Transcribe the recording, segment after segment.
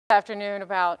Afternoon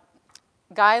about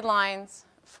guidelines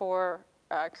for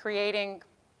creating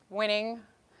winning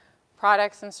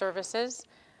products and services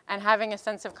and having a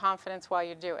sense of confidence while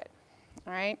you do it.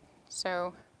 All right?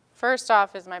 So first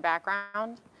off is my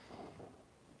background.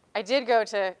 I did go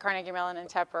to Carnegie Mellon and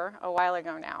Tepper a while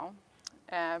ago now.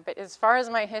 But as far as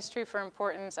my history for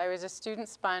importance, I was a student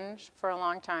sponge for a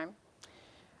long time.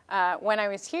 When I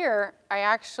was here, I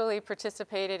actually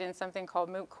participated in something called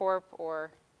Moot Corp,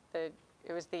 or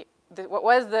what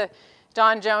was the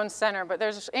Don Jones Center, but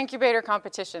there's incubator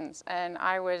competitions, and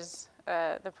I was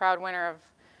the proud winner of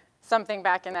something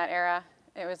back in that era.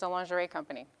 It was a lingerie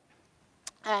company.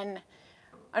 And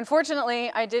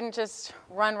unfortunately, I didn't just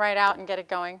run right out and get it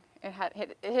going. It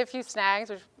hit a few snags,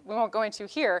 which we won't go into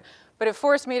here, but it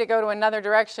forced me to go to another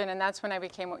direction, and that's when I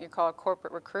became what you call a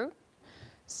corporate recruit.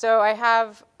 So I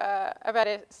have about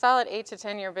a solid 8 to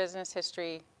 10 year business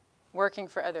history working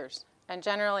for others, and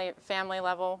generally family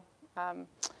level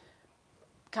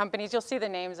companies. You'll see the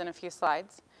names in a few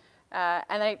slides.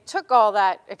 And I took all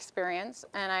that experience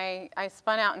and I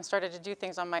spun out and started to do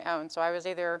things on my own. So I was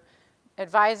either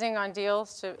advising on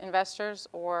deals to investors,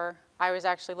 or I was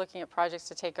actually looking at projects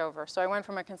to take over. So I went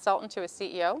from a consultant to a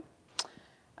CEO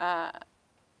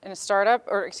in a startup,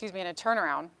 or excuse me, in a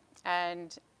turnaround.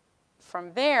 And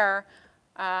from there,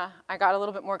 I got a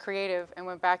little bit more creative and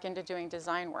went back into doing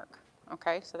design work.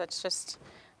 Okay, so that's just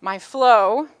my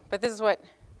flow, but this is what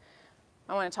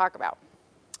I want to talk about.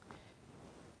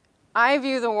 I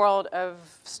view the world of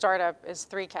startup as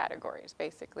 3 categories,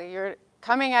 basically. You're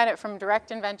coming at it from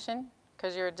direct invention,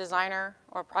 because you're a designer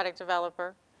or a product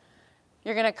developer.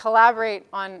 You're going to collaborate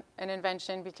on an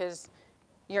invention because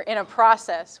you're in a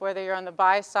process, whether you're on the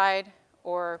buy side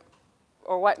or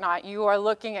whatnot. You are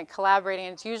looking at collaborating,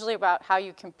 and it's usually about how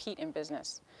you compete in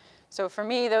business. So for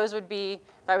me, those would be,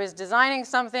 if I was designing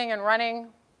something and running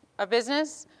a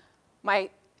business, my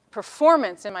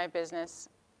performance in my business,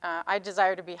 I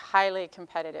desire to be highly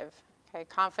competitive. Okay?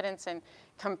 Confidence and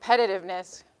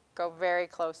competitiveness go very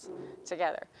close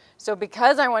together. So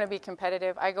because I want to be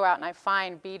competitive, I go out and I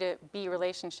find B2B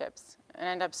relationships and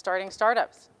end up starting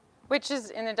startups, which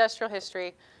is in industrial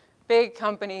history. Big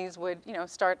companies would,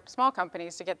 start small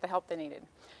companies to get the help they needed.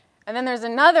 And then there's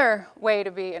another way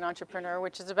to be an entrepreneur,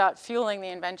 which is about fueling the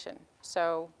invention.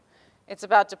 So it's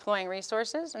about deploying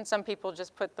resources, and some people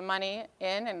just put the money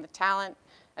in and the talent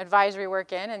advisory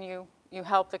work in, and you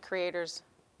help the creators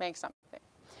make something.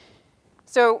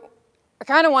 So I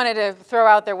kind of wanted to throw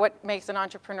out there what makes an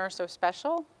entrepreneur so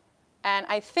special. And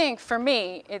I think for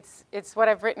me, it's what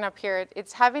I've written up here.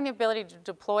 It's having the ability to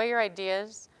deploy your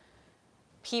ideas,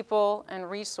 people, and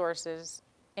resources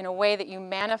in a way that you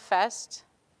manifest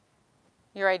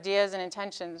your ideas and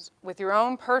intentions with your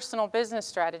own personal business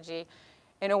strategy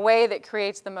in a way that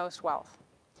creates the most wealth.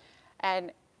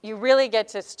 And you really get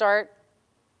to start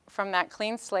from that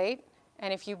clean slate.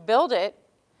 And if you build it,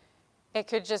 it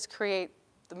could just create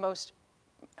the most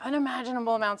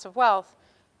unimaginable amounts of wealth.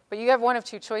 But you have one of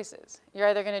 2 choices. You're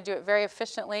either going to do it very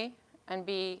efficiently and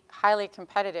be highly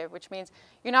competitive, which means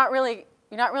you're not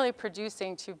really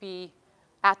producing to be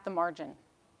at the margin.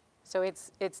 So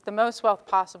it's the most wealth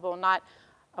possible, not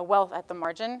a wealth at the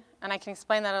margin. And I can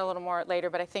explain that a little more later,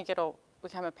 but I think it'll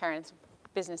become apparent. It's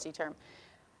a businessy term.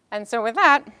 And so with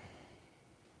that,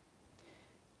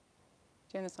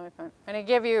 doing this on my phone, I'm going to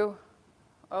give you,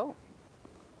 what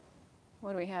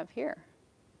do we have here?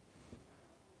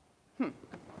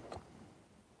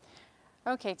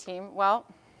 Okay, team, well,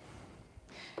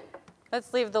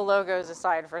 let's leave the logos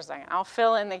aside for a second. I'll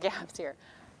fill in the gaps here.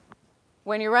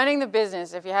 When you're running the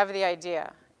business, if you have the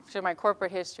idea, to my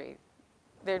corporate history,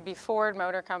 there'd be Ford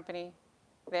Motor Company.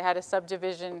 They had a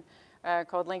subdivision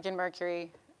called Lincoln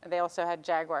Mercury. They also had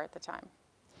Jaguar at the time.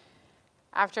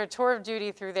 After a tour of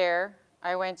duty through there,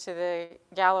 I went to the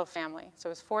Gallo family. So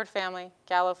it was Ford family,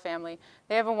 Gallo family.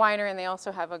 They have a winery, and they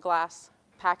also have a glass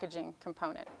packaging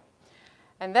component.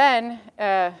 And then,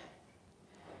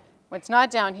 what's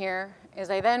not down here is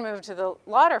I then moved to the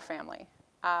Lauder family.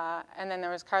 And then there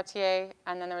was Cartier,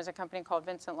 and then there was a company called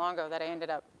Vincent Longo that I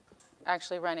ended up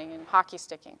actually running in hockey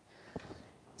sticking.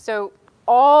 So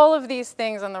all of these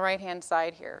things on the right-hand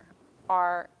side here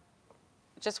are,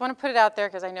 just want to put it out there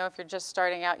because I know if you're just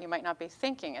starting out, you might not be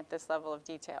thinking at this level of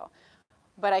detail.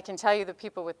 But I can tell you the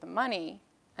people with the money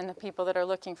and the people that are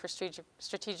looking for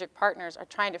strategic partners are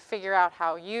trying to figure out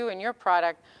how you and your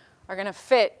product are going to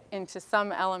fit into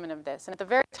some element of this. And at the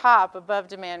very top, above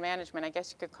demand management, I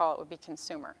guess you could call it, would be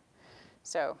consumer.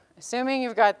 So assuming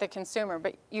you've got the consumer,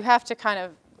 but you have to kind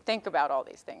of think about all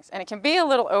these things. And it can be a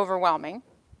little overwhelming.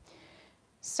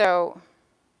 So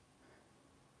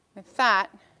with that,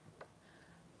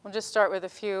 We'll just start with a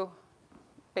few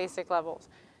basic levels.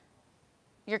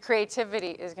 Your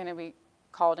creativity is going to be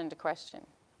called into question,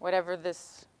 whatever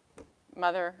this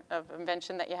mother of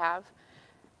invention that you have.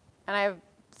 And I have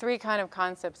three kind of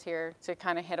concepts here to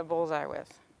kind of hit a bullseye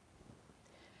with.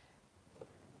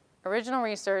 Original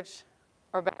research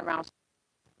or better mousetrap.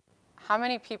 How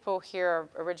many people here are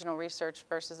original research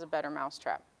versus a better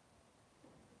mousetrap?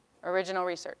 Original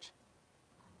research.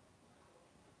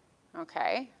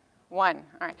 Okay, 1.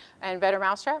 All right, and better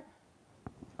mousetrap?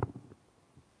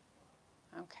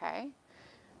 Okay,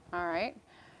 all right.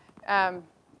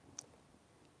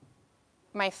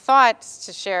 My thoughts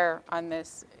to share on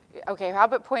this. Okay, how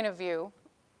about point of view?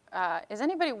 Is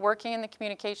anybody working in the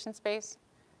communication space?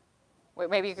 Wait,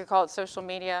 maybe you could call it social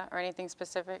media or anything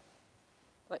specific?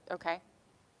 Okay,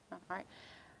 all right.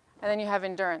 And then you have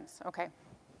endurance, okay.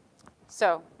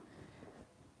 So,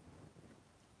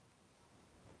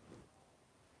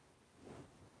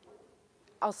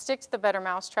 I'll stick to the better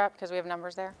mousetrap because we have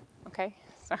numbers there, okay?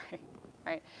 Sorry, all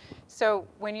right. So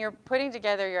when you're putting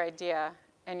together your idea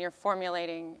and you're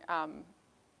formulating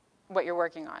what you're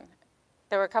working on,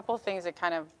 there were a couple of things that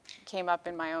kind of came up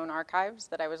in my own archives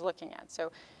that I was looking at.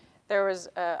 So there was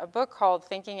a book called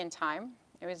Thinking in Time.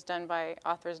 It was done by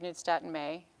authors Neustadt and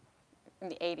May in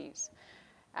the 80s.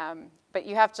 But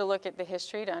you have to look at the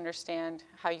history to understand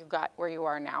how you got where you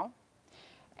are now.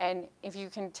 And if you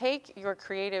can take your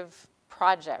creative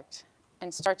project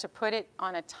and start to put it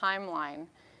on a timeline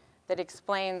that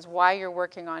explains why you're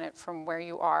working on it from where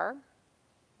you are.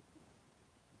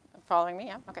 Following me?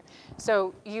 Yeah? Okay.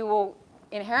 So you will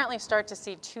inherently start to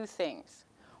see two things.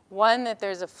 One, that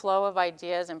there's a flow of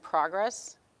ideas and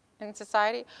progress in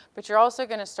society, but you're also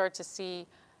going to start to see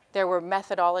there were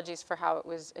methodologies for how it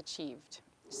was achieved.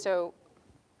 So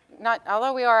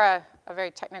although we are a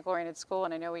very technical-oriented school,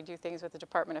 and I know we do things with the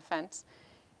Department of Defense,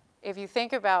 if you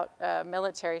think about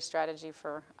military strategy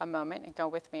for a moment, and go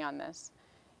with me on this,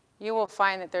 you will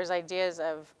find that there's ideas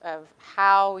of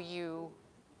how you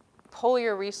pull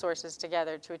your resources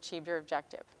together to achieve your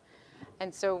objective.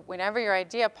 And so whenever your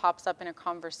idea pops up in a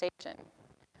conversation,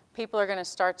 people are going to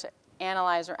start to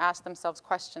analyze or ask themselves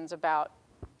questions about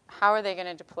how are they going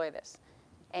to deploy this.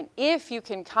 And if you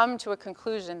can come to a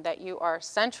conclusion that you are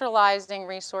centralizing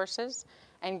resources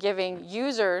and giving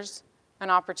users an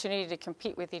opportunity to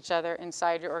compete with each other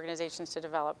inside your organizations to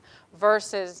develop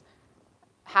versus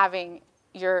having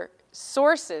your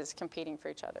sources competing for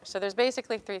each other. So there's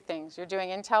basically three things. You're doing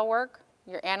intel work,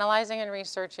 you're analyzing and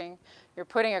researching, you're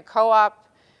putting a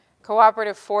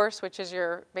cooperative force, which is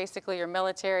basically your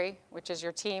military, which is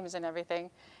your teams and everything,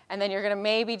 and then you're going to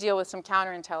maybe deal with some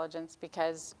counterintelligence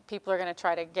because people are going to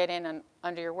try to get in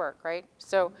under your work, right?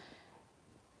 So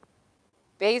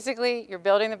basically, you're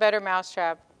building the better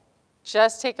mousetrap.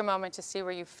 Just take a moment to see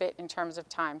where you fit in terms of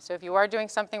time. So if you are doing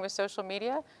something with social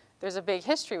media, there's a big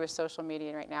history with social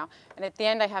media right now. And at the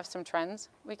end, I have some trends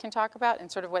we can talk about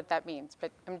and sort of what that means.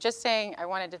 But I'm just saying I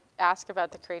wanted to ask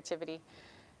about the creativity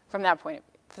from that point of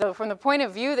view. So from the point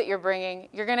of view that you're bringing,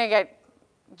 you're going to get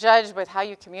judged with how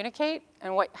you communicate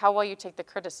and how well you take the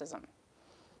criticism.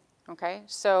 Okay?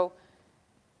 So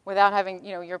without having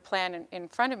your plan in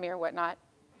front of me or whatnot,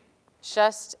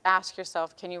 just ask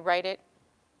yourself, can you write it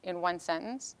in one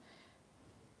sentence?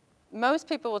 Most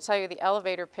people will tell you the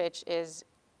elevator pitch is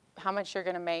how much you're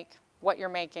going to make, what you're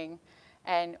making,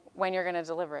 and when you're going to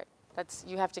deliver it.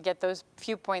 You have to get those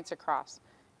few points across.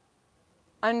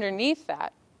 Underneath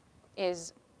that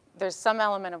there's some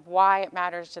element of why it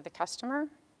matters to the customer,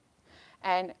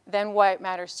 and then why it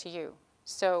matters to you.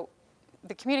 So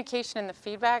the communication and the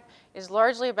feedback is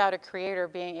largely about a creator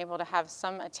being able to have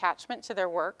some attachment to their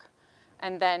work,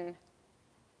 and then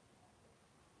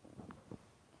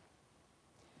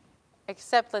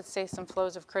accept, let's say, some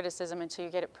flows of criticism until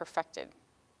you get it perfected.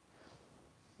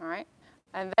 All right?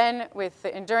 And then with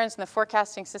the endurance and the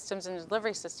forecasting systems and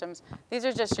delivery systems, these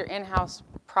are just your in-house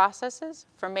processes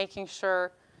for making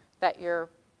sure that your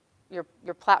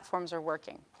platforms are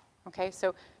working. Okay?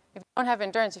 So if you don't have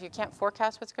endurance, if you can't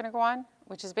forecast what's going to go on,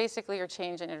 which is basically your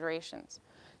change in iterations.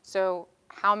 So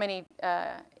how many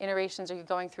iterations are you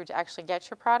going through to actually get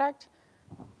your product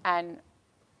and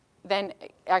then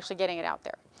actually getting it out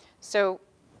there? So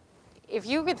if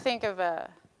you could think of a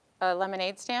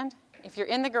lemonade stand, if you're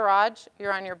in the garage,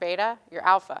 you're on your beta, your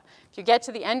alpha. If you get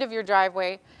to the end of your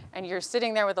driveway and you're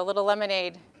sitting there with a little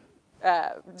lemonade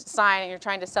sign and you're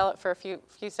trying to sell it for a few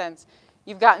cents,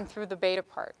 you've gotten through the beta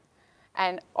part.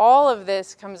 And all of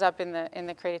this comes up in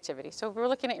the creativity. So if we're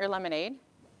looking at your lemonade,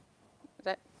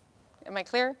 am I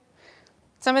clear?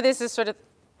 Some of this is sort of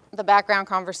the background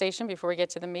conversation before we get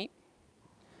to the meat.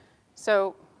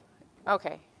 So,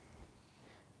 okay.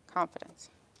 confidence.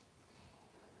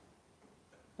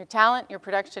 Your talent, your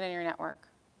production, and your network.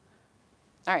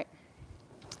 All right.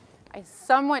 I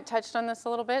somewhat touched on this a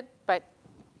little bit, but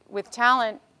with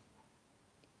talent,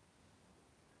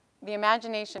 the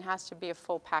imagination has to be a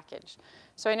full package.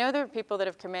 So I know there are people that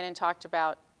have come in and talked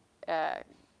about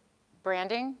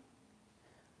branding,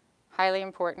 highly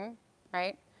important,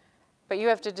 right? But you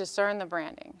have to discern the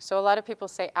branding. So a lot of people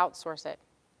say outsource it.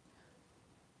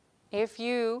 If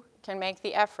you can make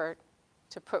the effort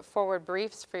to put forward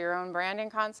briefs for your own branding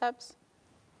concepts,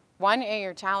 one,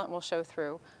 your talent will show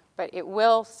through, but it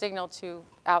will signal to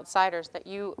outsiders that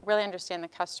you really understand the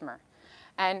customer.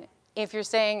 And if you're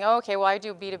saying, oh, okay, well, I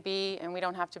do B2B and we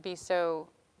don't have to be so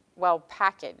well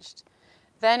packaged,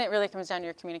 then it really comes down to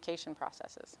your communication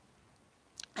processes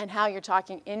and how you're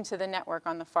talking into the network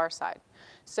on the far side.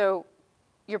 So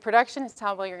your production is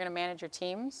how well you're going to manage your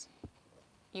teams.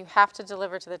 You have to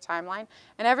deliver to the timeline.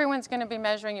 And everyone's going to be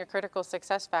measuring your critical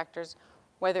success factors,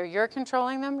 whether you're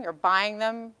controlling them, you're buying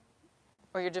them,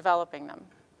 or you're developing them.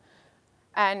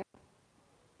 And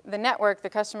the network, the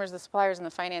customers, the suppliers, and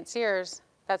the financiers,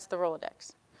 that's the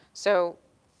Rolodex. So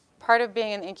part of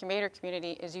being in the incubator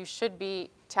community is you should be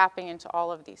tapping into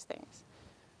all of these things.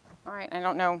 All right, I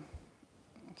don't know.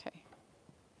 Okay.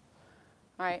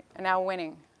 All right, and now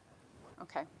winning.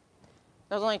 Okay.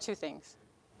 There's only two things.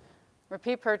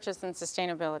 Repeat purchase and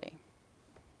sustainability.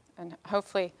 And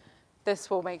hopefully this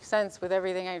will make sense with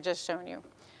everything I've just shown you.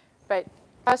 But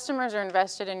customers are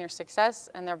invested in your success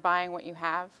and they're buying what you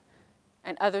have,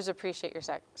 and others appreciate your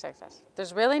success.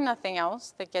 There's really nothing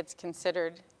else that gets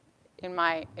considered, in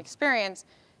my experience,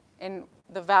 in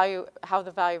the value, how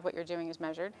the value of what you're doing is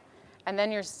measured. And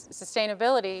then your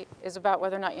sustainability is about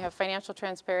whether or not you have financial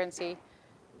transparency,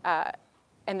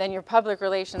 and then your public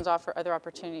relations offer other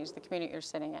opportunities, the community you're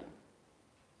sitting in.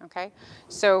 Okay?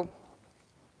 So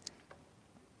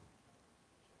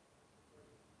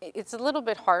it's a little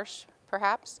bit harsh,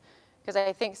 perhaps, because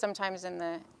I think sometimes in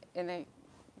the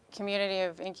community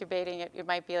of incubating, it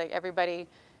might be like everybody,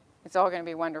 it's all going to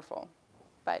be wonderful.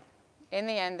 But in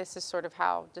the end, this is sort of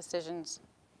how decisions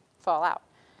fall out.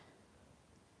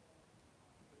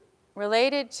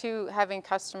 Related to having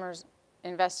customers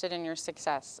invested in your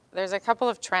success, there's a couple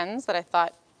of trends that I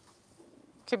thought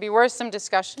could be worth some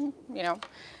discussion, you know.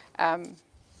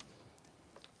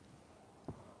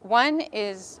 One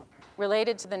is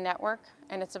related to the network,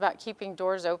 and it's about keeping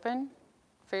doors open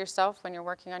for yourself when you're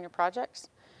working on your projects.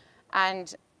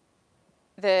 And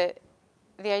the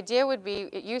idea would be,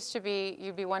 it used to be,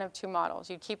 you'd be one of two models.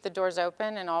 You'd keep the doors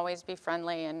open and always be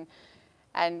friendly and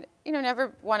you know,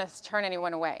 never want to turn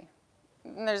anyone away.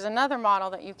 And there's another model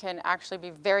that you can actually be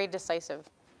very decisive.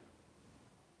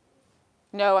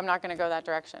 No, I'm not going to go that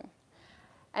direction.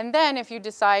 And then if you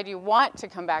decide you want to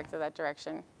come back to that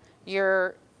direction,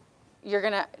 you're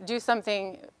going to do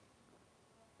something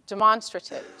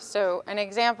demonstrative. So an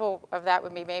example of that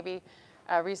would be maybe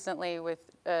recently with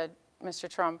Mr.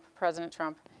 Trump, President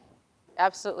Trump,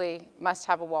 absolutely must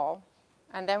have a wall.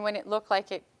 And then when it looked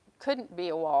like it couldn't be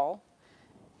a wall,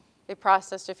 they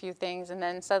processed a few things, and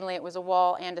then suddenly it was a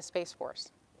wall and a Space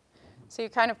Force. So you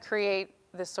kind of create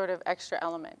this sort of extra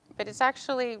element. But it's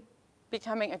actually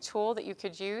becoming a tool that you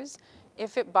could use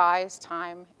if it buys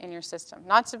time in your system.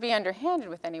 Not to be underhanded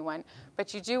with anyone,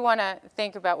 but you do want to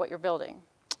think about what you're building.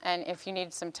 And if you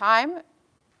need some time,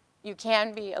 you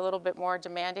can be a little bit more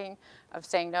demanding of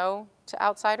saying no to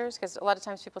outsiders, because a lot of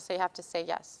times people say you have to say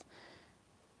yes.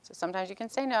 So sometimes you can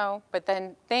say no, but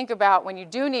then think about when you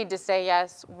do need to say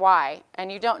yes, why?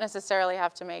 And you don't necessarily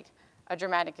have to make a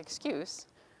dramatic excuse,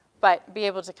 but be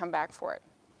able to come back for it.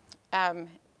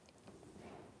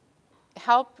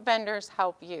 Help vendors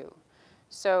help you.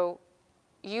 So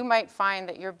you might find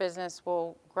that your business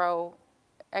will grow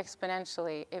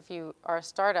exponentially if you are a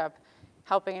startup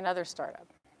helping another startup.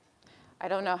 I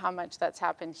don't know how much that's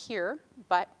happened here,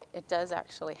 but it does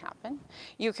actually happen.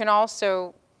 You can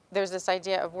also, there's this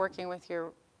idea of working with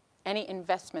any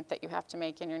investment that you have to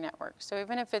make in your network. So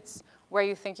even if it's where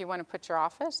you think you want to put your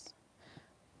office,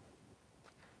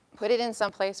 put it in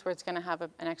some place where it's going to have an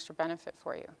extra benefit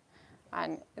for you.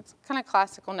 And it's kind of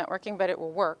classical networking, but it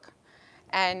will work.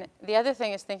 And the other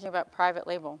thing is thinking about private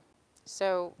label.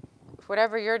 So if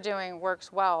whatever you're doing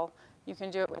works well, you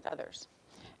can do it with others.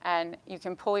 And you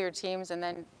can pull your teams and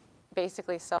then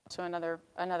basically sell to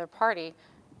another party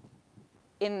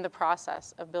in the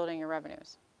process of building your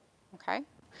revenues, okay?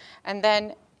 And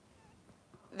then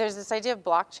there's this idea of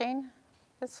blockchain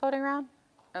that's floating around.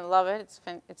 I love it,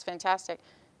 it's fantastic.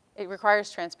 It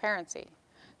requires transparency.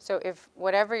 So if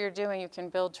whatever you're doing, you can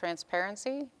build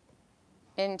transparency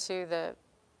into the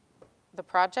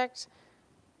project,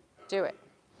 do it.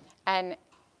 And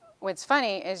what's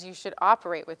funny is you should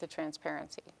operate with the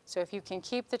transparency. So if you can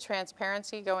keep the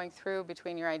transparency going through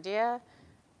between your idea,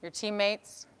 your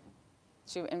teammates,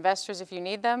 to investors if you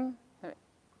need them,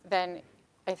 then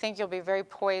I think you'll be very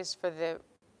poised for the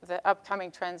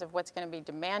upcoming trends of what's going to be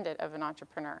demanded of an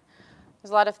entrepreneur.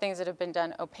 There's a lot of things that have been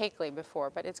done opaquely before,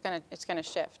 but it's going to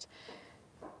shift.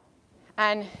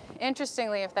 And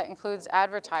interestingly, if that includes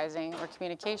advertising or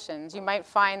communications, you might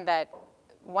find that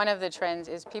one of the trends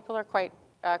is people are quite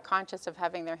conscious of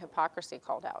having their hypocrisy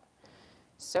called out.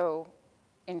 So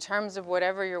in terms of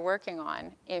whatever you're working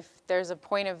on, if there's a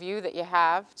point of view that you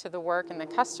have to the work and the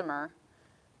customer,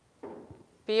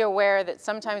 be aware that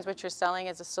sometimes what you're selling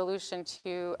is a solution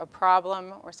to a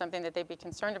problem or something that they'd be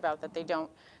concerned about that they don't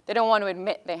want to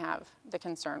admit they have the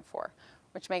concern for,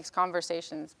 which makes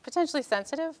conversations potentially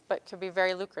sensitive, but could be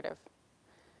very lucrative.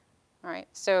 All right,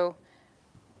 so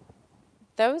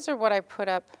those are what I put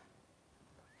up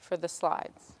for the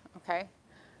slides, okay?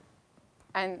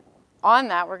 And on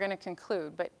that, we're going to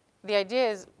conclude. But the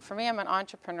idea is, for me, I'm an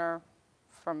entrepreneur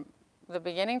from the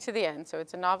beginning to the end. So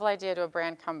it's a novel idea to a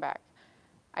brand comeback.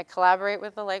 I collaborate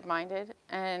with the like-minded,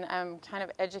 and I'm kind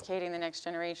of educating the next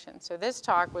generation. So this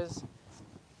talk was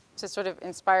to sort of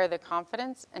inspire the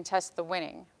confidence and test the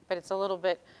winning. But it's a little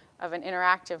bit of an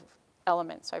interactive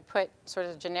element. So I put sort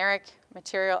of generic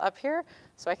material up here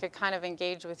so I could kind of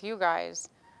engage with you guys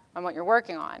on what you're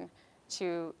working on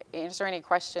to answer any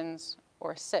questions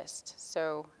or assist.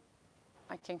 So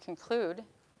I can conclude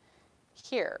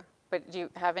here. But do you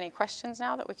have any questions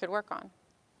now that we could work on?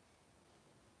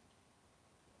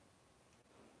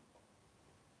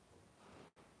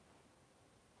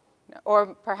 No. Or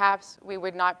perhaps we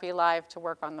would not be live to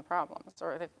work on the problems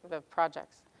or the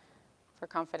projects for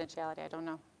confidentiality. I don't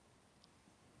know.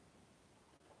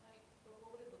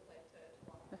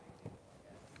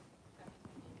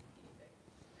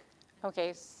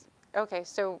 Okay,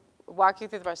 so walk you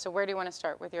through the process. So where do you want to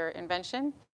start? With your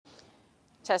invention?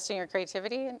 Testing your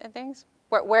creativity and things?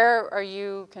 Where are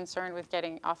you concerned with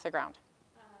getting off the ground?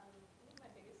 I think my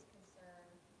biggest concern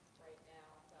right now,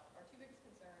 well, our two biggest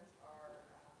concerns are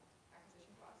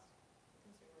acquisition costs,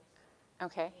 consumers,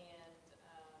 Okay. and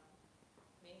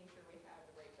making sure we have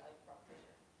the right value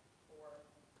proposition for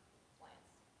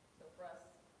clients. So for us,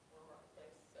 we're a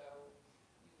marketplace, so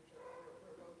users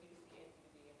we're both B2C and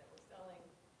B2B, and that we're selling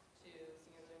to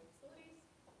senior living facilities,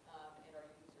 and our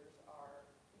users are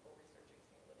people researching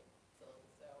senior living facilities.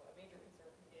 So a major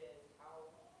concern is how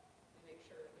we make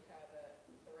sure that we have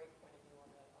the right point of view on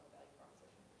the value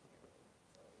proposition for senior living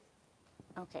facilities.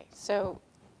 Okay, so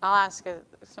I'll ask a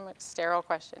somewhat sterile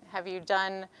question. How have you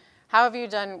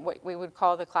done what we would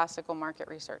call the classical market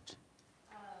research?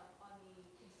 On the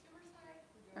consumer side,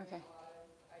 we're doing Okay. a lot of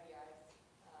IDIs,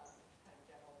 kind of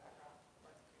general background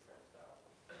market research. So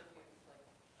we've used like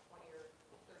 20 or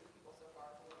 30 people so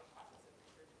far who are in the process of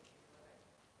researching senior living.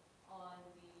 On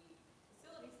the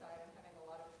facility side, I'm having a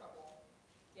lot of trouble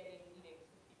getting meetings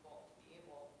with people to be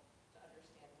able to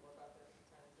understand more about their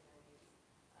concerns and their needs.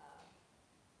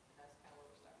 And that's kind of where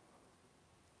we're stuck at the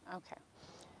moment. Okay.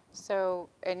 So,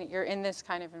 and you're in this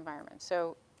kind of environment.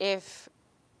 So if,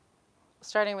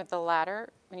 starting with the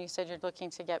latter, when you said you're looking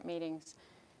to get meetings,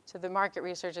 so the market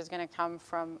research is going to come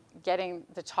from getting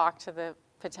the talk to the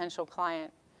potential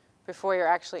client before you're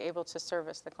actually able to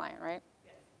service the client, right?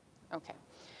 Yes. Okay.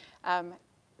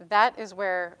 That is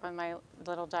where, on my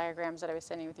little diagrams that I was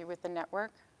sending with you, with the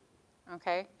network,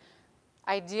 okay?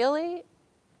 Ideally,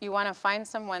 you want to find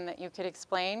someone that you could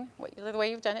explain the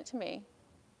way you've done it to me.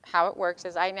 How it works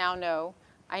is I now know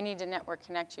I need to network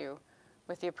connect you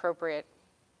with the appropriate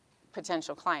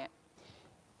potential client.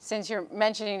 Since you're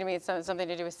mentioning to me it's something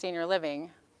to do with senior living,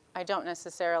 I don't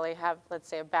necessarily have, let's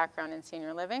say, a background in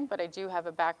senior living, but I do have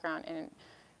a background in,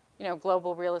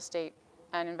 global real estate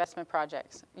and investment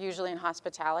projects, usually in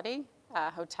hospitality,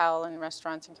 hotel and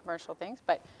restaurants and commercial things.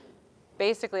 But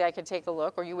basically, I could take a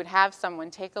look, or you would have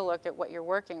someone take a look at what you're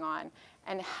working on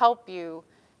and help you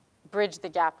bridge the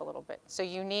gap a little bit. So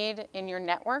you need in your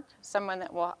network someone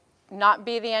that will not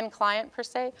be the end client per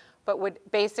se, but would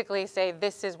basically say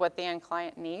this is what the end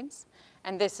client needs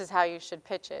and this is how you should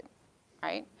pitch it,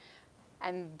 right?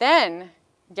 And then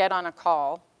get on a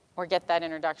call or get that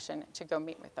introduction to go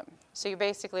meet with them. So you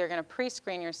basically are going to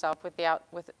pre-screen yourself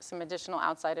with some additional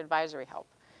outside advisory help.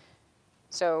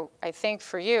 So I think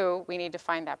for you, we need to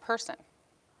find that person.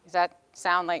 Does that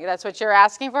sound like that's what you're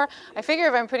asking for? I figure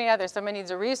if I'm putting it out there, someone needs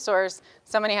a resource,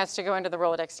 somebody has to go into the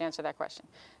Rolodex to answer that question.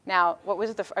 Now,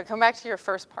 come back to your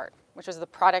first part, which was the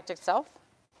product itself.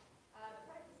 The product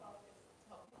itself is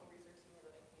to help people research senior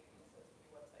living communities, so it's a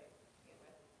new website to begin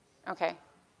with. Okay. And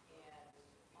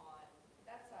on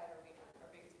that side, our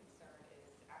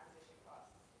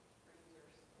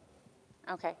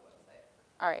Okay. the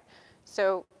website. All right.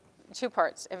 So 2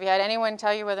 parts. Have you had anyone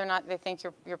tell you whether or not they think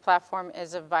your platform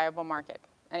is a viable market?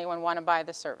 Anyone want to buy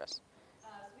the service? So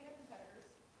we have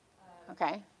competitors.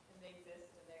 Okay. And they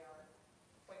exist, and they are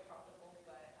quite profitable,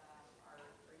 but our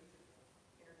user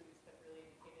interviews have really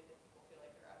indicated that people feel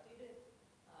like they're outdated,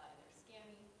 and they're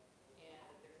scammy, and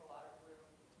that there's a lot of room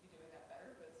to be doing that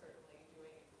better, but certainly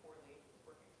doing it poorly is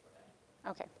working for them.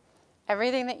 Okay.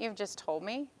 Everything that you've just told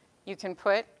me, you can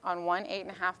put on one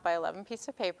 8.5 by 11 piece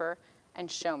of paper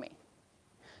and show me.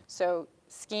 So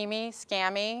schemy,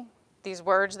 scammy, these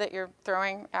words that you're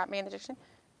throwing at me in the dictionary,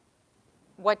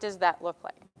 what does that look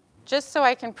like? Just so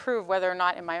I can prove whether or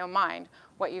not in my own mind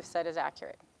what you've said is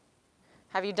accurate.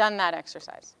 Have you done that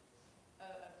exercise? The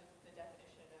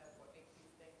definition of what makes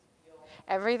these things feel.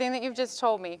 Everything that you've just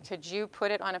told me, could you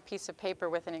put it on a piece of paper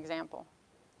with an example?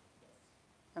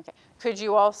 Okay. Could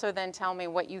you also then tell me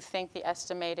what you think the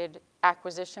estimated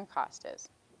acquisition cost is?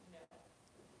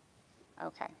 No.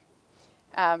 Okay.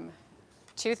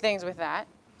 2 things with that.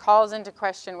 Calls into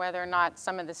question whether or not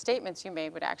some of the statements you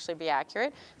made would actually be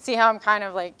accurate. See how I'm kind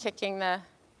of like kicking the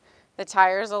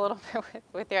tires a little bit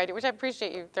with the idea, which I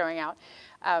appreciate you throwing out.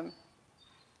 You're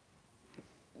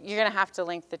going to have to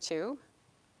link the 2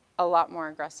 a lot more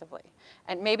aggressively.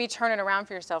 And maybe turn it around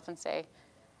for yourself and say,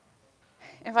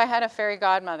 if I had a fairy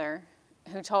godmother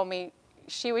who told me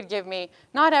she would give me,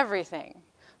 not everything,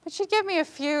 but she'd give me a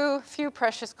few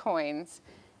precious coins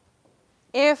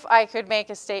if I could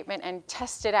make a statement and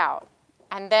test it out,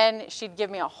 and then she'd give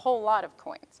me a whole lot of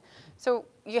coins. So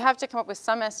you have to come up with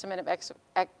some estimate of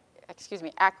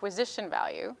acquisition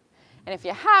value. And if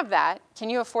you have that, can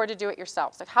you afford to do it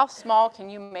yourself? So how small can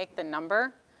you make the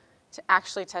number to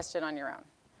actually test it on your own?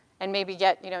 And maybe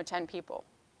get 10 people.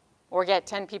 Or get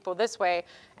 10 people this way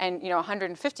and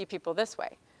 150 people this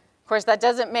way. Of course, that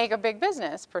doesn't make a big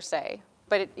business per se,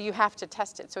 but you have to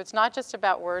test it. So it's not just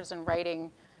about words and writing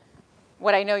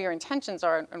what I know your intentions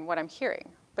are and what I'm hearing.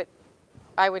 But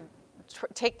I would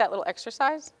take that little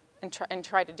exercise and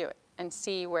try to do it and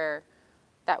see where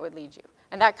that would lead you.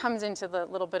 And that comes into the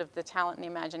little bit of the talent and the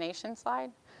imagination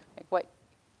slide. Like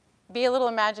be a little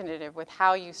imaginative with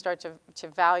how you start to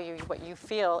value what you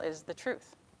feel is the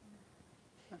truth.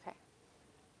 Okay.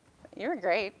 You're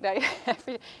great.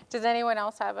 Does anyone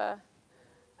else have a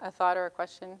thought or a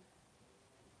question?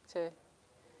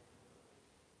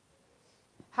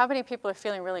 How many people are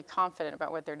feeling really confident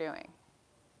about what they're doing?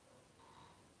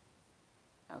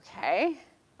 Okay.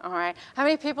 All right. How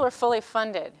many people are fully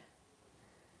funded?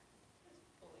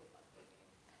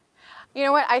 You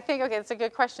know what? I think, okay, that's a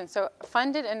good question. So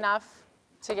funded enough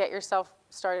to get yourself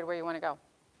started where you want to go.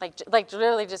 Like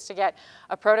literally just to get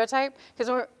a prototype.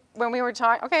 Because when we were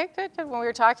talking, okay, good. When we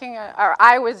were talking, or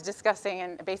I was discussing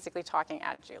and basically talking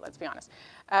at you, let's be honest.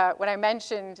 When I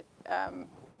mentioned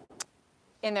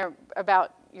in there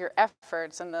about your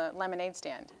efforts and the lemonade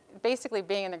stand, basically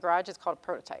being in the garage is called a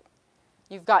prototype.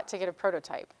 You've got to get a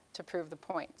prototype to prove the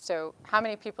point. So how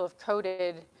many people have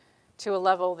coded to a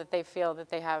level that they feel that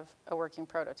they have a working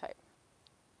prototype?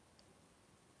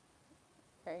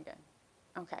 Very good.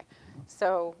 Okay.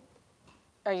 So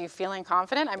are you feeling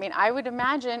confident? I mean, I would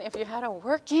imagine if you had a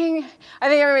working, I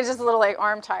think everybody's just a little like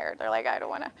arm tired. They're like, I don't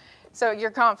want to. So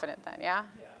you're confident then, yeah?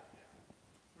 Yeah.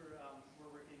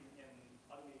 We're working in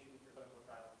automation for clinical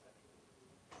trials,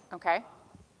 actually. Okay.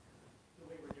 The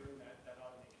way we're doing that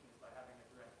automation is by having a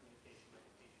direct communication with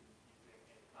the patient using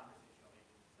a conversational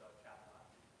agent, so a chatbot.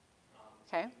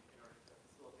 Okay. In order to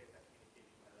facilitate that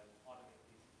communication and then automate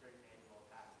these very manual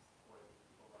tasks for the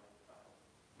people running the trial.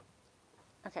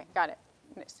 Okay, got it.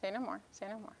 Say no more. Say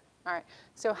no more. All right.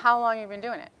 So how long have you been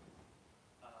doing it?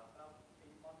 About 8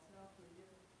 months now to a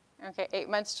year. Okay, 8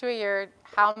 months to a year.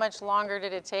 How much longer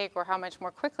did it take, or how much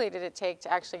more quickly did it take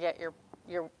to actually get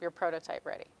your prototype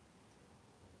ready?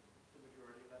 The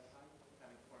majority of that time,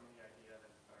 kind of forming the idea and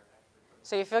then start actually.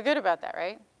 So you feel good about that,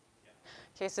 right? Yeah.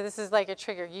 Okay, so this is like a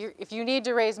trigger. If you need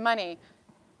to raise money,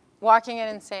 walking in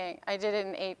and saying, I did it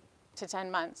in 8 to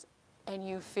 10 months, and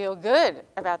you feel good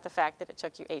about the fact that it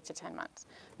took you 8 to 10 months.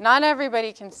 Not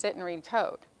everybody can sit and read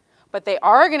code, but they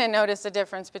are going to notice the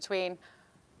difference between, it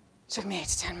took me 8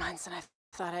 to 10 months, and I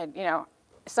thought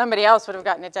somebody else would have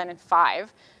gotten it done in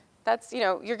 5. That's,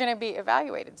 you're going to be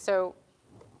evaluated. So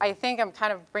I think I'm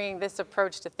kind of bringing this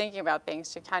approach to thinking about things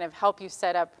to kind of help you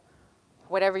set up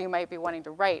whatever you might be wanting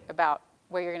to write about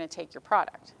where you're going to take your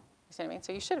product. You see what I mean?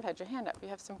 So you should have had your hand up. You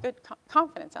have some good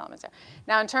confidence elements there.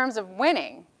 Now, in terms of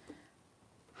winning,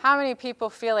 how many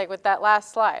people feel like with that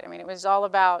last slide? I mean, it was all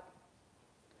about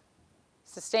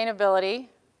sustainability,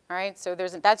 all right? So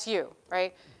that's you,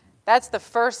 right? That's the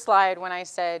first slide when I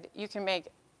said you can make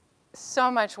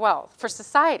so much wealth for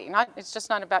society. It's just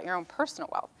not about your own personal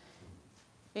wealth.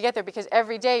 You get there because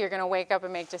every day you're going to wake up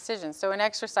and make decisions. So an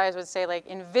exercise would say, like,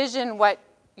 envision what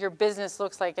your business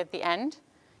looks like at the end,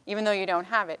 even though you don't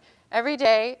have it. Every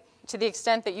day, to the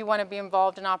extent that you want to be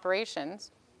involved in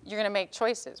operations, you're going to make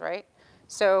choices, right?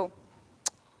 So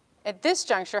at this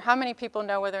juncture, how many people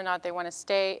know whether or not they want to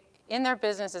stay in their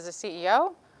business as a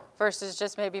CEO versus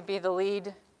just maybe be the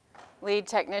lead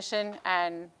technician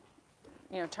and,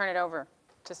 you know, turn it over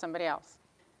to somebody else?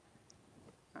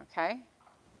 Okay?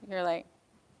 You're like,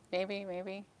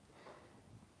 maybe.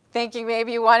 Thinking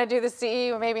maybe you want to do the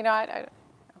CEO, maybe not.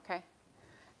 Okay.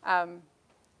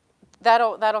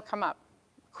 That'll come up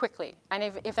quickly. And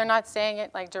if they're not saying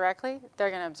it, like, directly, they're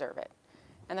going to observe it.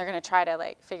 And they're going to try to,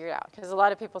 like, figure it out. Because a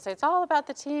lot of people say it's all about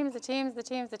the teams.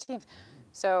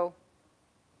 So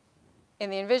in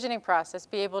the envisioning process,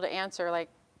 be able to answer, like,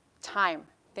 time.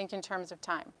 Think in terms of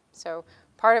time. So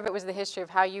part of it was the history of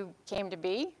how you came to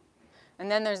be.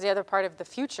 And then there's the other part of the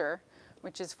future,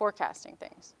 which is forecasting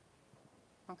things.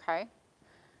 Okay?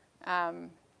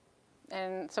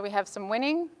 And so we have some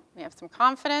winning. We have some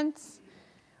confidence.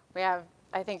 We have,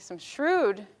 I think, some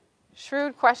shrewd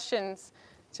questions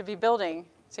to be building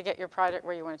to get your project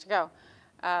where you want it to go.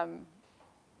 I'm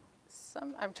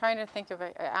trying to think of,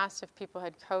 I asked if people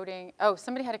had coding. Oh,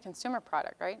 somebody had a consumer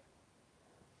product, right?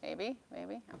 Maybe.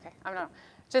 Okay, I don't know.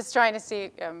 Just trying to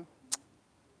see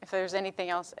if there's anything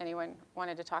else anyone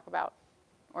wanted to talk about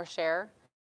or share.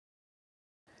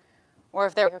 Or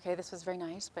if they're, okay, this was very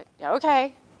nice, but yeah,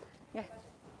 okay. Yeah.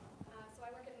 So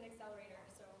I work at an accelerator,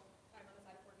 so I'm on the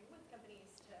side of working with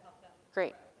companies to help them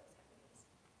Great. grow those companies.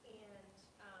 And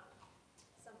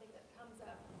something that comes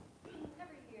up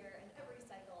every year and every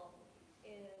cycle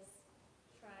is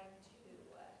trying to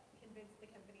convince the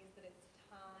companies that it's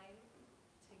time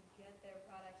to get their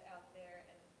product out there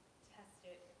and test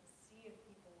it and see if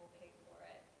people will pay for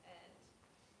it. And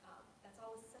that's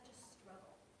always such a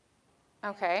struggle.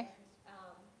 Okay.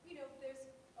 You know,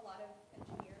 there's a lot of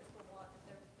engineers who want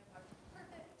their product to be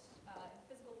perfect. In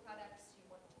physical products, you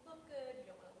want it to look good. You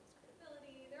don't want to lose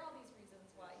credibility. There are all these reasons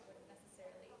why you wouldn't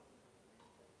necessarily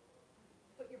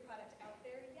put your product out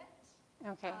there yet.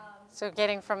 Okay. So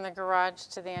getting from the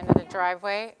garage to the end of the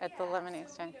driveway at the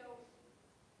lemonade stand. So, you know,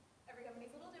 every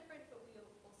company's a little different, but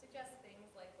we'll suggest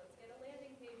things like, let's get a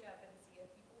landing page up and see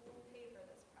if people will pay for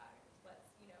this product.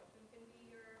 Let's, you know, who can be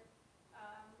your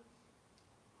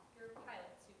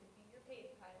pilots, who can be your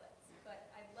paid pilots. But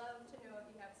I'd love to know if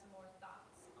you have some more thoughts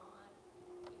on,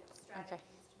 you know,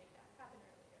 strategies to make that happen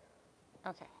earlier.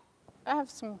 Okay. I have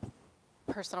some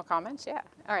personal comments, yeah.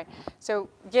 All right. So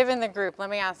given the group, let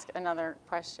me ask another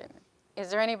question. Is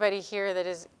there anybody here that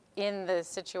is in the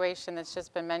situation that's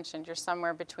just been mentioned? You're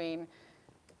somewhere between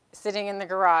sitting in the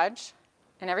garage,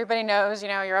 and everybody knows, you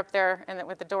know, you're up there and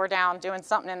with the door down doing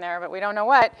something in there, but we don't know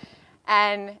what,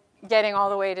 and getting all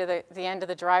the way to the end of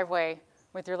the driveway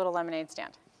with your little lemonade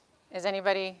stand. Is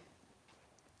anybody,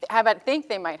 how about think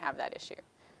they might have that issue?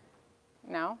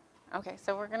 No? Okay,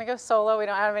 so we're going to go solo. We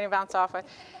don't have any to bounce off with.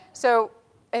 So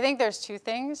I think there's two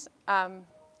things.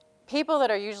 People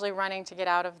that are usually running to get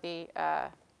out of the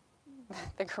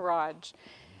garage,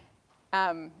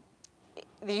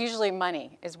 usually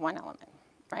money is one element,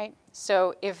 right?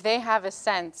 So if they have a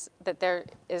sense that there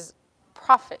is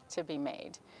profit to be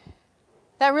made,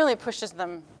 that really pushes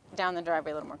them down the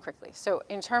driveway a little more quickly. So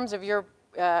in terms of your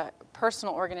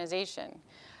personal organization,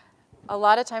 a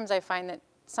lot of times I find that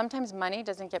sometimes money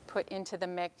doesn't get put into the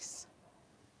mix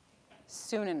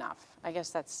soon enough. I guess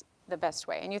that's the best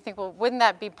way. And you think, well, wouldn't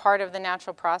that be part of the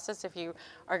natural process? If you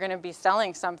are going to be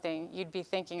selling something, you'd be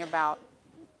thinking about,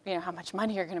 you know, how much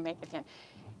money you're going to make at the end.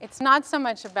 It's not so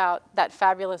much about that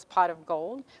fabulous pot of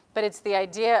gold, but it's the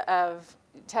idea of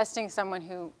testing someone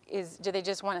who is, do they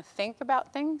just want to think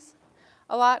about things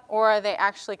a lot, or are they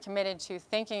actually committed to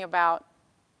thinking about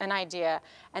an idea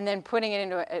and then putting it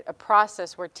into a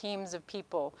process where teams of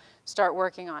people start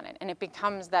working on it, and it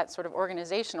becomes that sort of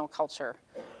organizational culture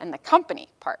and the company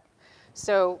part.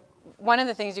 So one of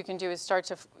the things you can do is start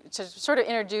to sort of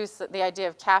introduce the idea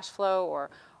of cash flow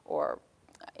or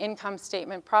income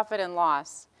statement, profit and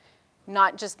loss,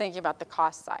 not just thinking about the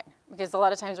cost side. Because a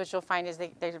lot of times what you'll find is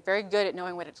they're very good at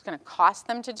knowing what it's going to cost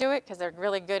them to do it, because they're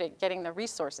really good at getting the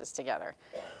resources together,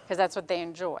 because that's what they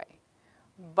enjoy.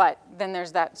 But then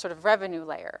there's that sort of revenue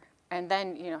layer. And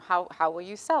then, you know, how will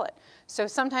you sell it? So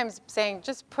sometimes saying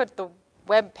just put the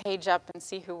web page up and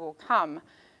see who will come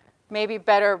may be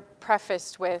better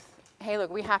prefaced with, hey,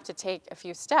 look, we have to take a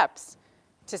few steps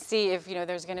to see if, you know,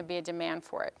 there's going to be a demand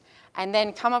for it. And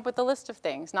then come up with a list of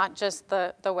things, not just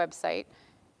the website.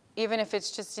 even if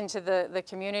it's just into the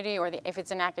community, or if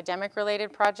it's an academic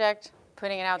related project,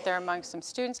 putting it out there amongst some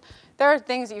students. There are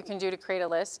things that you can do to create a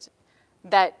list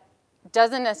that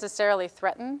doesn't necessarily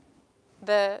threaten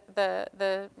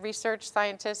the research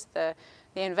scientist, the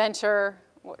inventor,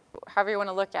 however you want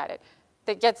to look at it,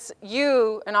 that gets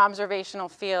you an observational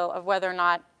feel of whether or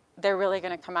not they're really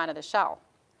going to come out of the shell,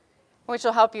 which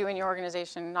will help you in your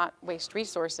organization not waste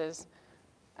resources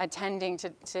attending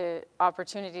to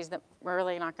opportunities that we're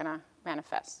really not going to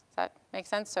manifest. Does that make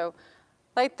sense? So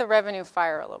light the revenue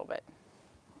fire a little bit,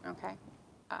 okay?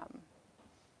 But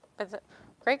it's a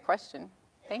great question.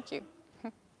 Thank you.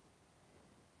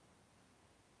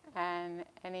 And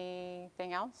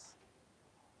anything else?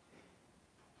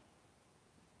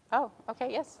 Oh,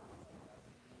 okay, yes.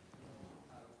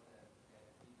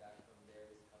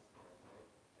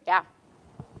 Yeah.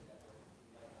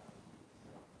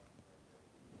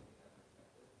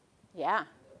 Yeah.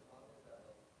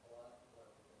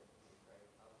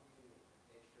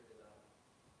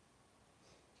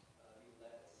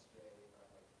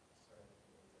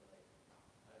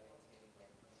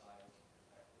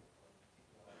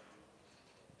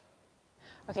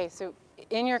 Okay, so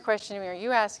in your question, are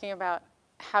you asking about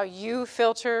how you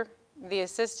filter the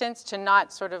assistants to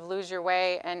not sort of lose your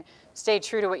way and stay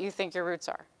true to what you think your roots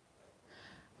are?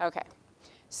 Okay,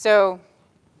 so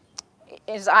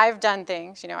as I've done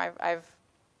things, you know, I've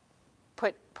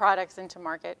put products into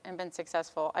market and been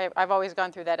successful. I've always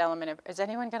gone through that element of, is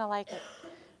anyone going to like it?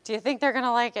 Do you think they're going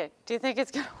to like it? Do you think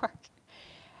it's going to work?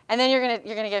 And then you're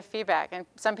going to get feedback, and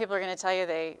some people are going to tell you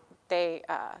they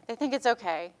think it's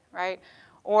okay, right?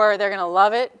 Or they're going to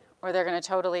love it, or they're going to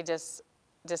totally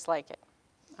dislike it,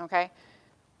 okay?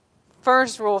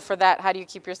 First rule for that, how do you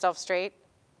keep yourself straight?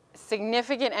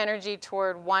 Significant energy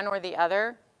toward one or the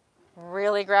other,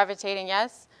 really gravitating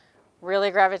yes,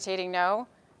 really gravitating no,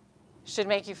 should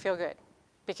make you feel good,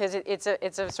 because it's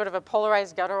a sort of a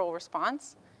polarized guttural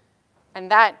response, and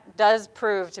that does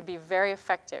prove to be very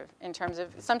effective in terms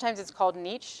of, sometimes it's called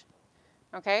niche,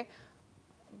 okay?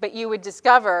 But you would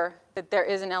discover that there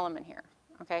is an element here,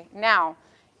 okay? Now,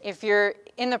 if you're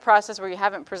in the process where you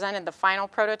haven't presented the final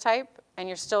prototype and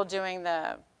you're still doing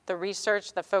the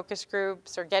research, the focus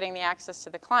groups, or getting the access to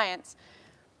the clients,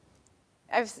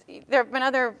 there have been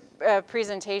other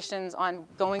presentations on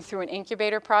going through an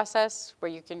incubator process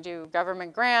where you can do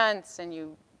government grants and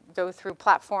you go through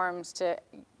platforms to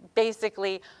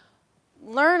basically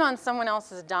learn on someone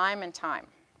else's dime and time,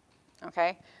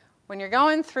 okay? When you're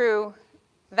going through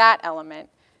that element,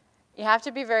 you have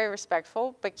to be very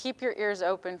respectful, but keep your ears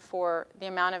open for the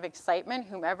amount of excitement,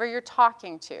 whomever you're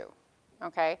talking to,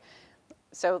 okay?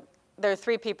 So there are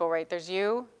three people, right? There's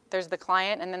you, there's the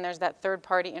client, and then there's that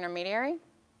third-party intermediary,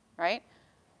 right?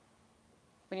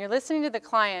 When you're listening to the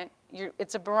client,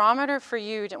 it's a barometer for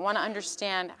you to want to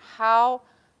understand how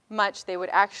much they would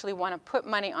actually want to put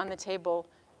money on the table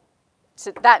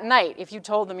that night if you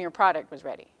told them your product was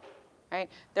ready, right?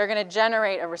 They're going to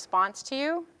generate a response to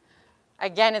you.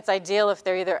 Again, it's ideal if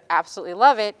they either absolutely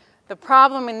love it. The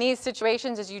problem in these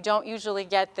situations is you don't usually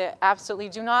get the absolutely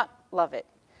do not love it,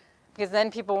 because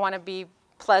then people want to be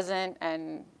pleasant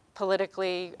and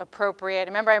politically appropriate.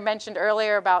 Remember I mentioned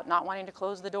earlier about not wanting to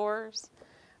close the doors,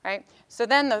 right? So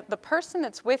then the person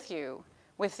that's with you,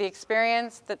 with the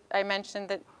experience that I mentioned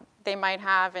that they might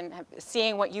have and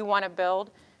seeing what you want to build,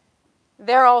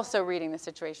 they're also reading the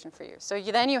situation for you. So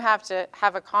then you have to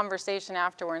have a conversation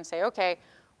afterward and say, okay,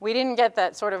 we didn't get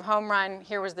that sort of home run,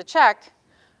 here was the check,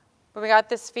 but we got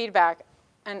this feedback,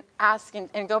 and ask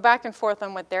and go back and forth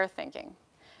on what they're thinking.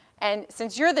 And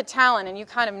since you're the talent and you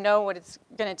kind of know what it's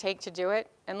going to take to do it,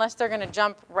 unless they're going to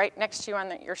jump right next to you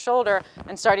on your shoulder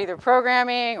and start either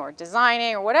programming or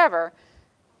designing or whatever,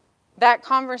 that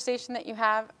conversation that you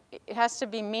have, it has to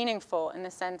be meaningful in the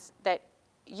sense that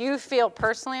you feel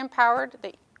personally empowered,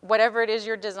 that whatever it is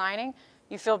you're designing,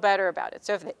 you feel better about it.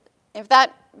 So if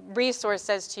that resource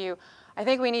says to you, I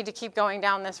think we need to keep going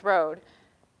down this road,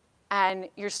 and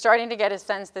you're starting to get a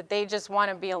sense that they just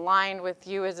want to be aligned with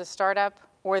you as a startup,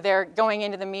 or they're going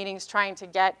into the meetings trying to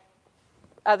get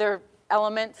other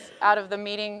elements out of the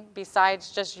meeting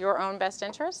besides just your own best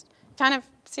interest. Kind of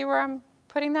see where I'm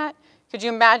putting that? Could you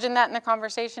imagine that in the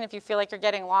conversation if you feel like you're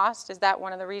getting lost? Is that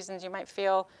one of the reasons you might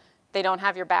feel they don't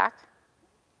have your back?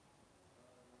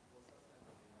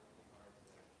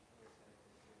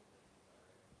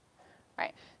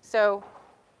 Right. So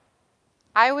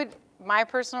my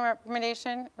personal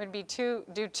recommendation would be do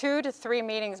 2 to 3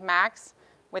 meetings max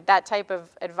with that type of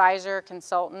advisor,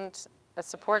 consultant, a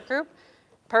support group,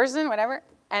 person, whatever.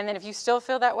 And then if you still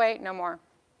feel that way, no more.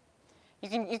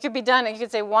 You could be done. You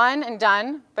could say 1 and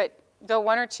done, but go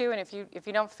one or two, and if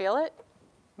you don't feel it,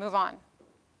 move on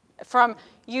from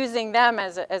using them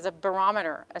as a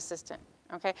barometer assistant,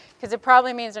 okay? Because it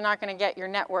probably means they're not going to get your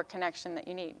network connection that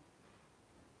you need.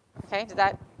 Okay, does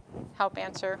that help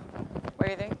answer what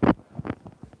you think?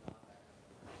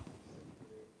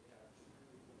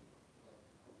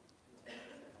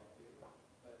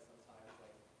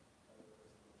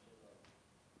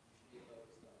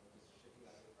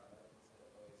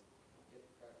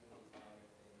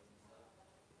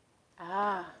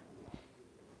 Ah.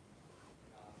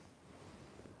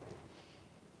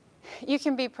 You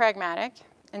can be pragmatic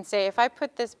and say, if I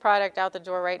put this product out the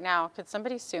door right now, could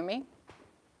somebody sue me?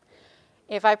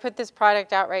 If I put this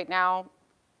product out right now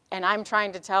and I'm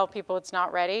trying to tell people it's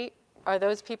not ready, are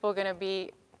those people going to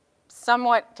be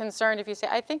somewhat concerned if you say,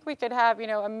 I think we could have,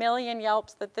 1 million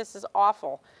Yelps that this is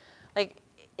awful? Like,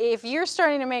 if you're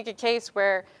starting to make a case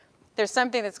where there's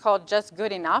something that's called just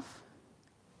good enough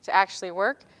to actually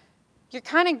work, you're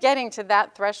kind of getting to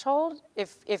that threshold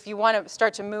if you want to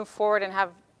start to move forward and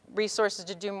have resources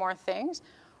to do more things.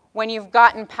 When you've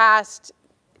gotten past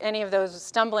any of those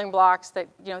stumbling blocks that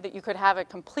you could have a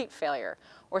complete failure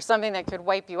or something that could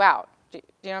wipe you out. Do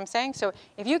you know what I'm saying? So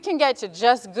if you can get to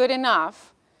just good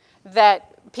enough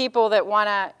that people that want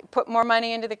to put more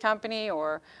money into the company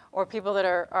or people that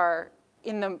are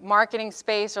in the marketing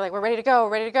space are like, we're ready to go,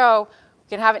 we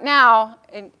can have it now,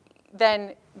 and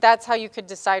then that's how you could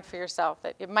decide for yourself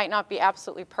that it might not be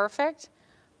absolutely perfect,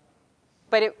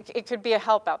 but it could be a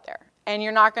help out there. And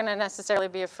you're not going to necessarily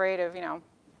be afraid of,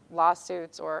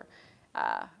 lawsuits or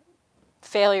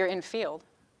failure in field,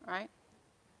 right?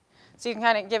 So you can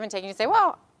kind of give and take. And you say,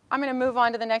 well, I'm going to move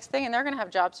on to the next thing, and they're going to have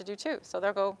jobs to do too. So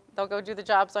they'll go do the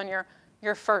jobs on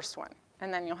your first one,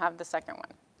 and then you'll have the second one.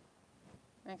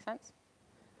 Make sense?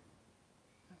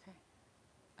 Okay.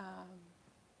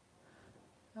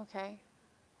 Okay.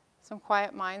 Some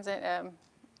quiet minds.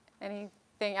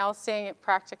 Anything else? Seeing it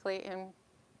practically in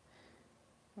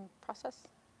process?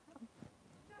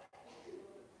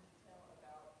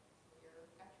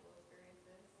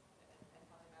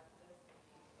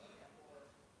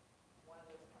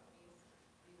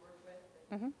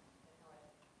 Mm-hmm.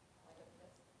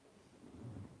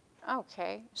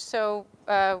 Okay, so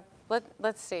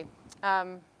let's see.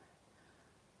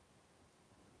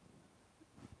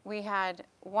 We had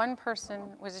one person,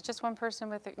 was it just one person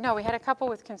with, no, we had a couple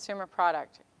with consumer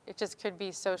product. It just could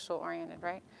be social oriented,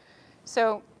 right?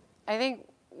 So I think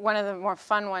one of the more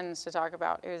fun ones to talk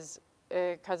about is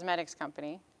a cosmetics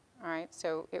company, all right?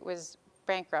 So it was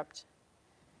bankrupt.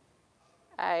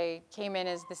 I came in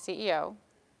as the CEO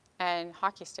and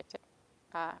hockey sticked it.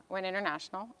 Went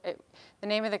international. The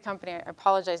name of the company, I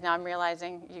apologize now, I'm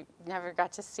realizing you never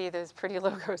got to see those pretty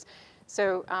logos.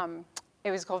 So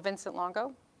it was called Vincent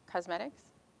Longo Cosmetics.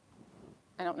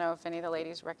 I don't know if any of the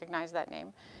ladies recognize that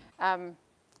name.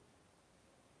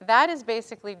 That is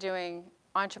basically doing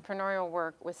entrepreneurial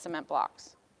work with cement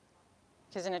blocks.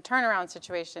 Because in a turnaround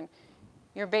situation,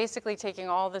 you're basically taking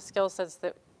all the skill sets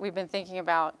that we've been thinking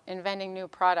about, inventing new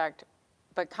product,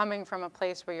 but coming from a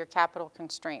place where you're capital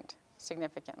constrained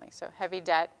significantly. So heavy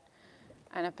debt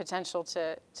and a potential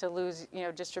to lose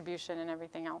distribution and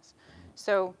everything else.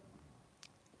 So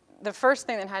the first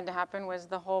thing that had to happen was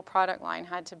the whole product line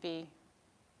had to be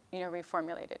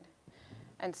reformulated.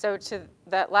 And so to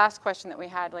that last question that we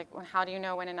had, like, how do you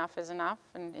know when enough is enough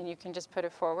and you can just put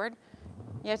it forward?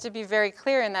 You have to be very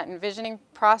clear in that envisioning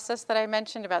process that I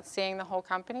mentioned about seeing the whole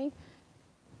company.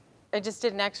 I just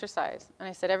did an exercise, and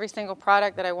I said every single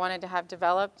product that I wanted to have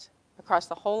developed across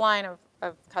the whole line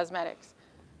of cosmetics,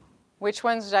 which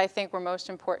ones did I think were most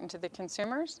important to the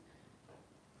consumers?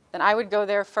 Then I would go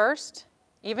there first,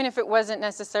 even if it wasn't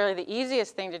necessarily the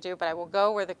easiest thing to do, but I will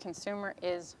go where the consumer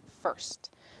is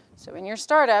first. So in your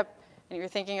startup, and you're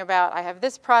thinking about, I have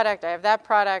this product, I have that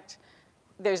product,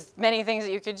 there's many things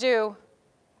that you could do,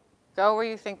 go where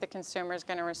you think the consumer is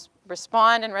going to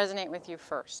respond and resonate with you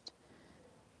first.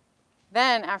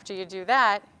 Then, after you do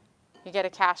that, you get a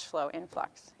cash flow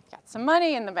influx. You got some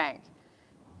money in the bank.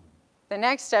 The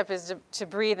next step is to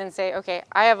breathe and say, okay,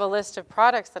 I have a list of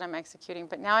products that I'm executing,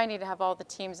 but now I need to have all the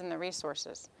teams and the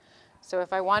resources. So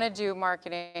if I want to do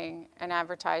marketing and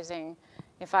advertising,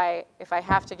 if I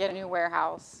have to get a new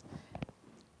warehouse,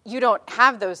 you don't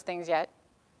have those things yet,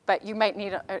 but you might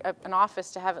need an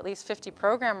office to have at least 50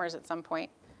 programmers at some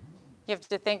point. You have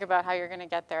to think about how you're going to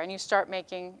get there, and you start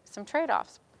making some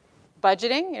trade-offs.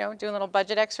 Budgeting, doing a little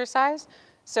budget exercise.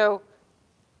 So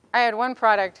I had one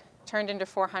product turned into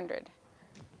 400.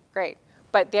 Great.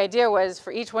 But the idea was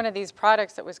for each one of these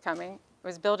products that was coming,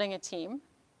 was building a team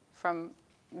from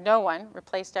no one,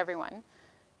 replaced everyone,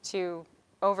 to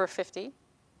over 50,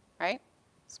 right?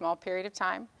 Small period of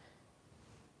time.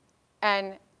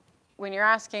 And when you're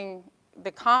asking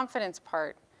the confidence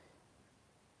part,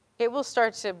 it will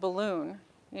start to balloon.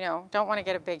 You know, don't want to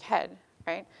get a big head,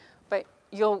 right? But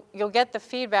you'll get the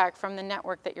feedback from the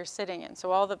network that you're sitting in.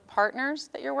 So all the partners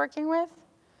that you're working with,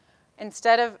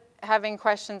 instead of having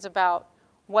questions about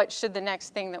what should the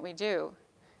next thing that we do,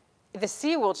 the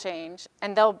C will change,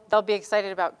 and they'll be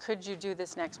excited about, could you do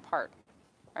this next part,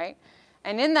 right?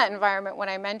 And in that environment, when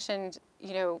I mentioned,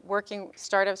 you know, working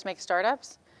startups make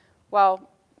startups, well,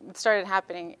 it started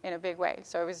happening in a big way.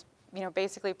 So I was, you know,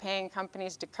 basically paying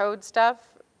companies to code stuff.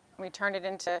 We turned it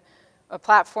into a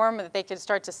platform that they could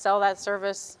start to sell that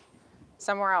service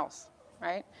somewhere else,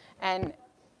 right? And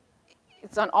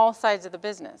it's on all sides of the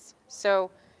business. So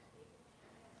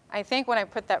I think when I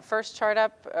put that first chart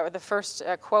up, or the first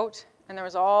quote, and there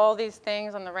was all these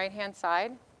things on the right-hand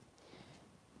side,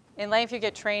 in life you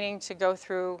get training to go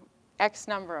through X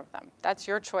number of them. That's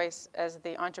your choice as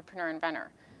the entrepreneur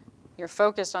inventor. You're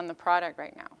focused on the product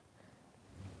right now.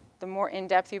 The more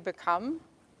in-depth you become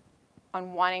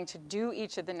on wanting to do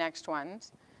each of the next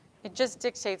ones, it just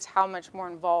dictates how much more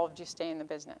involved you stay in the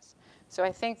business. So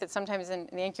I think that sometimes in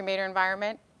the incubator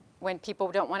environment, when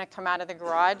people don't want to come out of the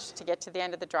garage to get to the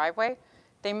end of the driveway,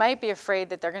 they might be afraid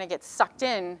that they're going to get sucked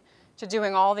in to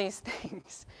doing all these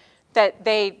things that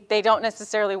they don't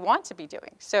necessarily want to be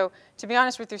doing. So to be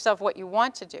honest with yourself, what you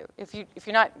want to do, if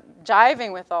you're not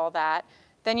jiving with all that,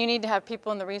 then you need to have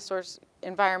people in the resource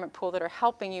environment pool that are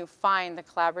helping you find the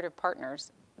collaborative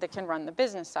partners that can run the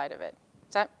business side of it.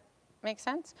 Does that make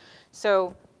sense?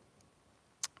 So,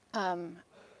 you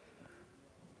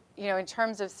know, in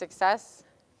terms of success,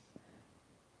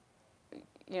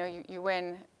 you know, you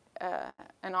win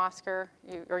an Oscar,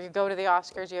 or you go to the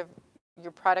Oscars, you have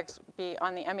your products be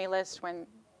on the Emmy list when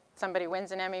somebody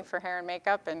wins an Emmy for hair and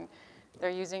makeup and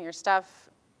they're using your stuff,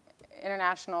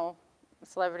 international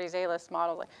celebrities, A-list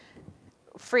models,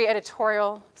 free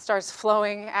editorial starts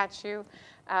flowing at you,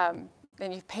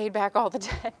 then you've paid back all the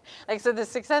debt. Like, so the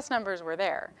success numbers were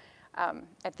there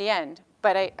at the end.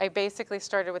 But I basically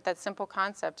started with that simple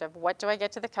concept of what do I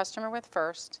get to the customer with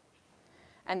first?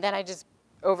 And then I just,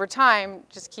 over time,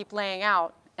 just keep laying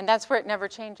out. And that's where it never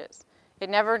changes. It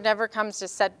never comes to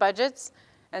set budgets.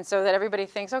 And so that everybody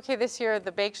thinks, okay, this year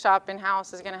the bake shop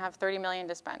in-house is going to have $30 million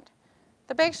to spend.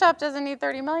 The bake shop doesn't need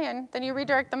 $30 million. Then you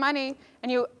redirect the money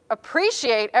and you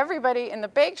appreciate everybody in the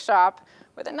bake shop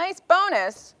with a nice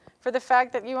bonus for the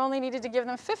fact that you only needed to give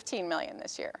them $15 million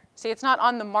this year. See, it's not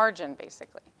on the margin,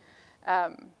 basically.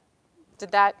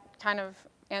 Did that kind of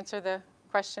answer the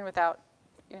question without,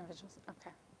 you know, visuals?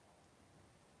 Okay.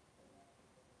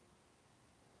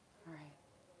 All right.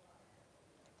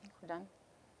 I think we're done.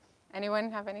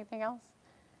 Anyone have anything else?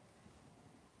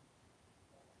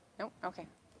 Nope. Okay.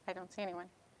 I don't see anyone.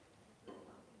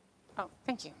 Oh,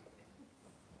 thank you.